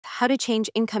how to change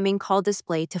incoming call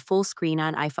display to full screen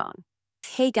on iPhone.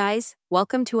 Hey guys,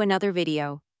 welcome to another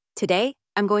video. Today,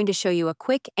 I'm going to show you a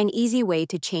quick and easy way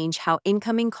to change how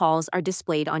incoming calls are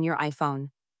displayed on your iPhone.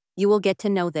 You will get to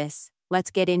know this.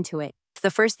 Let's get into it. The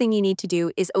first thing you need to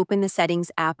do is open the Settings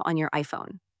app on your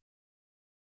iPhone.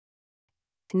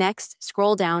 Next,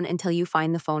 scroll down until you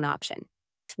find the phone option.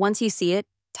 Once you see it,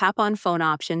 tap on Phone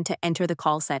option to enter the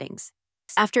call settings.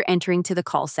 After entering to the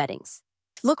call settings,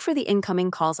 look for the Incoming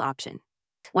Calls option.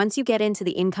 Once you get into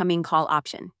the Incoming Call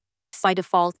option, by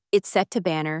default, it's set to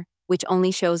Banner, which only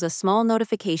shows a small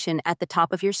notification at the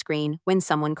top of your screen when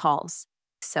someone calls.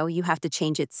 So you have to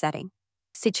change its setting.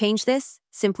 To change this,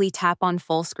 simply tap on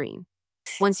Full Screen.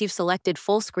 Once you've selected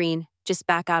Full Screen, just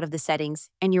back out of the settings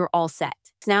and you're all set.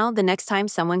 Now, the next time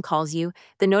someone calls you,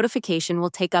 the notification will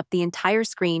take up the entire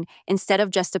screen instead of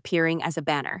just appearing as a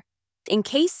banner. In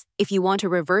case, if you want to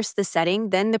reverse the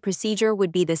setting, then the procedure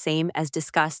would be the same as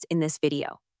discussed in this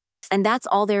video. And that's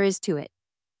all there is to it.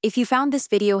 If you found this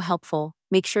video helpful,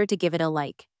 make sure to give it a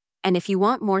like. And if you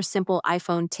want more simple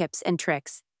iPhone tips and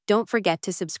tricks, don't forget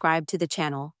to subscribe to the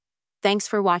channel. Thanks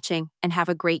for watching and have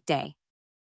a great day.